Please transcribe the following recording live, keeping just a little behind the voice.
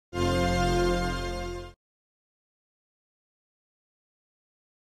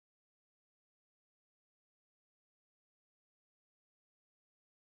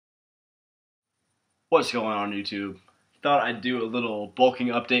What's going on YouTube? Thought I'd do a little bulking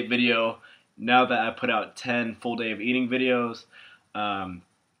update video now that I put out 10 full day of eating videos. Um,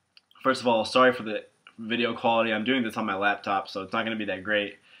 First of all, sorry for the video quality. I'm doing this on my laptop, so it's not going to be that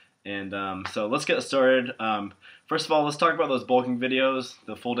great. And so let's get started. First of all, let's talk about those bulking videos,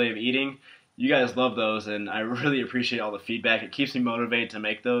 the full day of eating. You guys love those, and I really appreciate all the feedback. It keeps me motivated to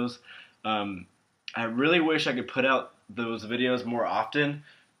make those. I really wish I could put out those videos more often,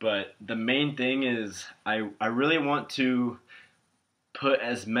 but the main thing is I really want to put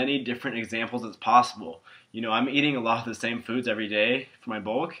as many different examples as possible. You know, I'm eating a lot of the same foods every day for my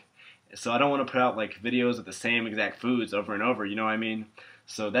bulk, so I don't want to put out like videos of the same exact foods over and over, you know what I mean?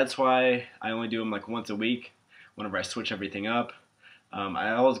 So that's why I only do them like once a week whenever I switch everything up. I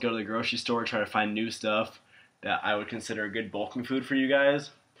always go to the grocery store, try to find new stuff that I would consider a good bulking food for you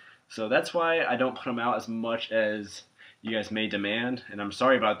guys. So that's why I don't put them out as much as you guys may demand, and I'm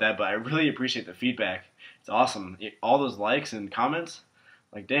sorry about that, but I really appreciate the feedback. It's awesome. All those likes and comments,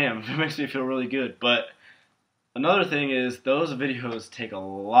 like damn, it makes me feel really good. But another thing is those videos take a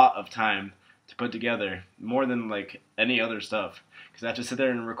lot of time to put together, more than like any other stuff, because I have to sit there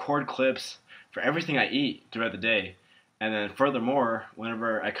and record clips for everything I eat throughout the day. And then furthermore,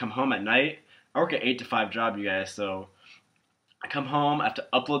 whenever I come home at night, I work an 8 to 5 job, you guys, so I come home, I have to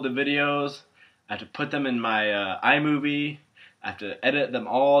upload the videos, I have to put them in my iMovie, I have to edit them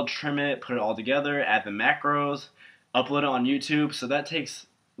all, trim it, put it all together, add the macros, upload it on YouTube, so that takes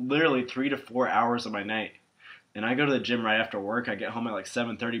literally 3 to 4 hours of my night. And I go to the gym right after work. I get home at like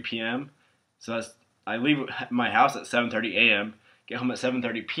 7:30 p.m. So I leave my house at 7:30 a.m., get home at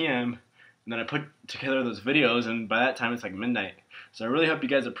 7:30 p.m., and then I put together those videos, and by that time it's like midnight. So I really hope you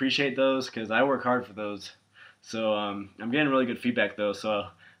guys appreciate those, because I work hard for those. So I'm getting really good feedback though, so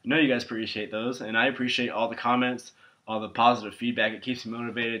I know you guys appreciate those, and I appreciate all the comments, all the positive feedback. It keeps me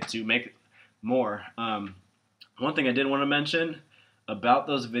motivated to make more. One thing I did want to mention about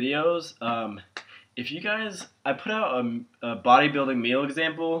those videos, if you guys, I put out a bodybuilding meal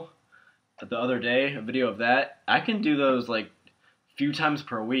example the other day, a video of that. I can do those like a few times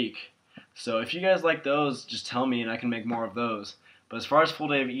per week. So if you guys like those, just tell me and I can make more of those. But as far as full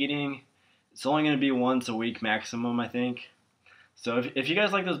day of eating, it's only going to be once a week maximum, I think. So if you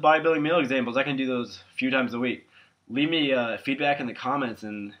guys like those bodybuilding meal examples, I can do those a few times a week. Leave me feedback in the comments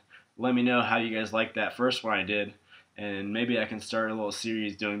and let me know how you guys like that first one I did. And maybe I can start a little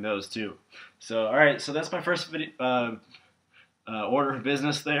series doing those too. So alright, so that's my first video, order of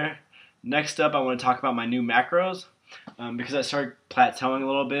business there. Next up, I want to talk about my new macros. Because I started plateauing a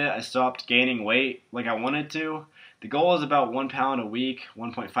little bit, I stopped gaining weight like I wanted to. The goal is about 1 pound a week,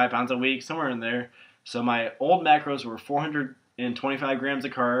 1.5 pounds a week, somewhere in there. So my old macros were 425 grams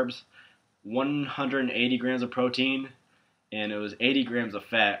of carbs, 180 grams of protein, and it was 80 grams of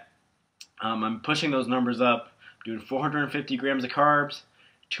fat. I'm pushing those numbers up, doing 450 grams of carbs,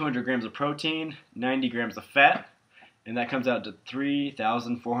 200 grams of protein, 90 grams of fat, and that comes out to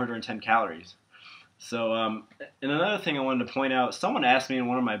 3,410 calories. So, and another thing I wanted to point out, someone asked me in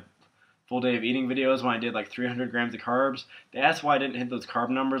one of my full day of eating videos when I did like 300 grams of carbs, they asked why I didn't hit those carb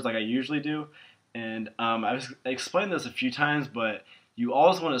numbers like I usually do. And I explained this a few times, but you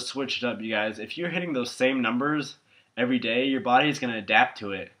always want to switch it up, you guys. If you're hitting those same numbers every day, your body is going to adapt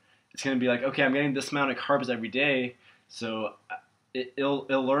to it. It's going to be like, okay, I'm getting this amount of carbs every day, so it'll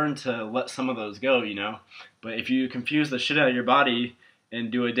learn to let some of those go, you know. But if you confuse the shit out of your body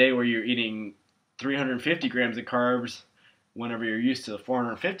and do a day where you're eating 350 grams of carbs whenever you're used to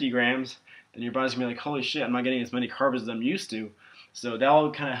 450 grams, then your body's going to be like, holy shit, I'm not getting as many carbs as I'm used to. So that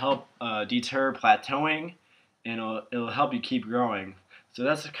will kind of help deter plateauing, and it'll help you keep growing. So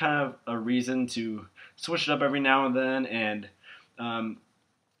that's kind of a reason to switch it up every now and then. And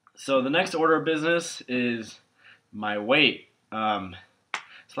so the next order of business is my weight. So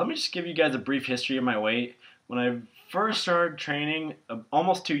let me just give you guys a brief history of my weight. When I first started training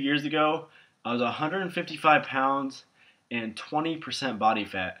almost 2 years ago, I was 155 pounds and 20% body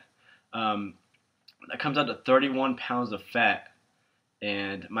fat. That comes out to 31 pounds of fat.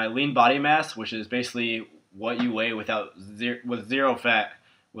 And my lean body mass, which is basically what you weigh with zero fat,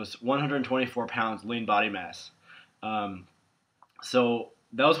 was 124 pounds lean body mass. So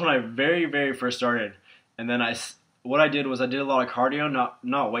that was when I very, very first started. And then what I did was I did a lot of cardio,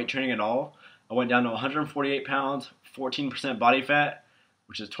 not weight training at all. I went down to 148 pounds, 14% body fat,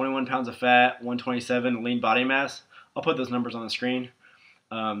 which is 21 pounds of fat, 127 lean body mass. I'll put those numbers on the screen.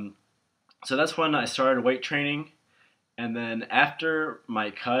 So that's when I started weight training. And then after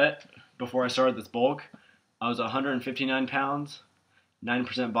my cut, before I started this bulk, I was 159 pounds,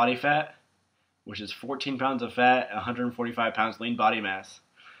 9% body fat, which is 14 pounds of fat, 145 pounds lean body mass.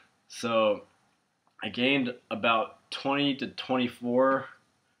 So I gained about 20 to 24,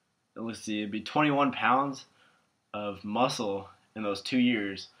 let's see, it'd be 21 pounds of muscle in those 2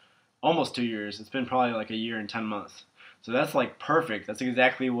 years, almost 2 years. It's been probably like a year and 10 months. So that's like perfect. That's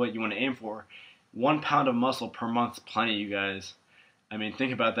exactly what you want to aim for. 1 pound of muscle per month is plenty, you guys. I mean,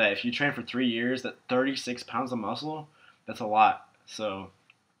 think about that. If you train for 3 years, that 36 pounds of muscle, that's a lot. So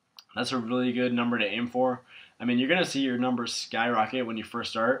that's a really good number to aim for. I mean, you're going to see your numbers skyrocket when you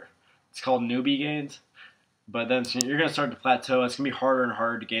first start. It's called newbie gains. But then you're going to start to plateau. It's going to be harder and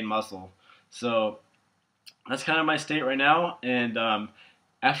harder to gain muscle. So that's kind of my state right now. And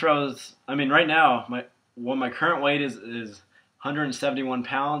right now, my current weight is 171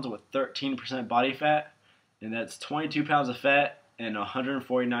 pounds with 13% body fat. And that's 22 pounds of fat and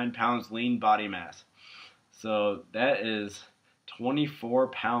 149 pounds lean body mass. So that is 24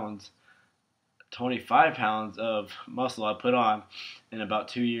 pounds, 25 pounds of muscle I put on in about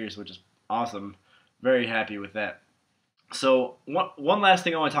 2 years, which is awesome. Very happy with that. So one last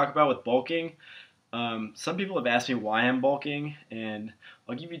thing I want to talk about with bulking. Some people have asked me why I'm bulking, and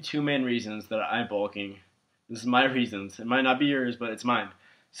I'll give you two main reasons that I'm bulking. This is my reasons. It might not be yours, but it's mine.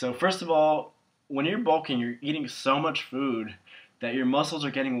 So first of all, when you're bulking, you're eating so much food that your muscles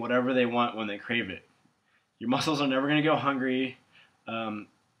are getting whatever they want when they crave it. Your muscles are never going to go hungry, never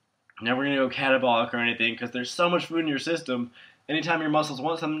going to go catabolic or anything, because there's so much food in your system. Anytime your muscles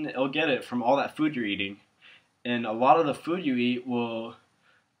want something, it'll get it from all that food you're eating. And a lot of the food you eat will,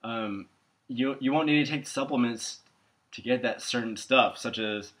 you won't need to take supplements to get that certain stuff, such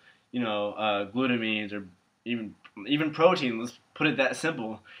as, glutamines or even protein. Let's put it that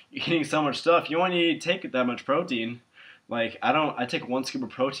simple. You're eating so much stuff, you won't need to take that much protein. Like I take 1 scoop of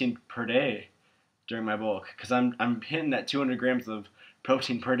protein per day during my bulk because I'm hitting that 200 grams of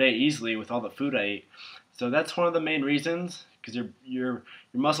protein per day easily with all the food I eat. So that's one of the main reasons, because your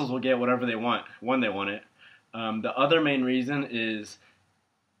muscles will get whatever they want when they want it. The other main reason is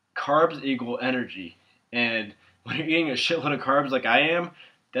carbs equal energy, and when you're eating a shitload of carbs like I am,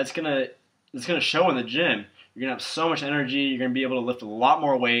 it's gonna show in the gym. You're gonna have so much energy. You're gonna be able to lift a lot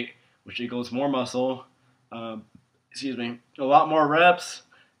more weight, which equals more muscle. A lot more reps.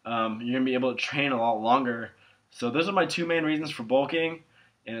 You're gonna be able to train a lot longer. So those are my two main reasons for bulking,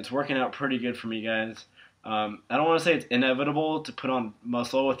 and it's working out pretty good for me, guys. I don't want to say it's inevitable to put on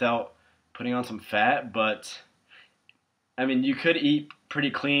muscle without putting on some fat, but I mean, you could eat pretty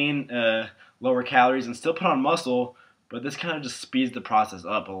clean, lower calories, and still put on muscle, but this kind of just speeds the process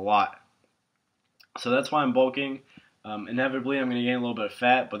up a lot. So that's why I'm bulking. Inevitably, I'm going to gain a little bit of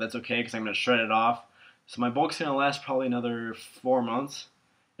fat, but that's okay because I'm going to shred it off. So my bulk's going to last probably another 4 months.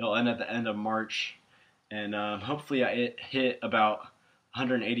 It'll end at the end of March, and hopefully I hit about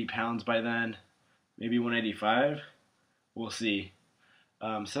 180 pounds by then, maybe 185. We'll see.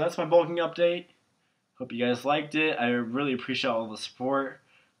 So that's my bulking update. Hope you guys liked it. I really appreciate all the support.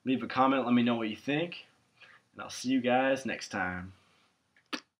 Leave a comment, let me know what you think, and I'll see you guys next time.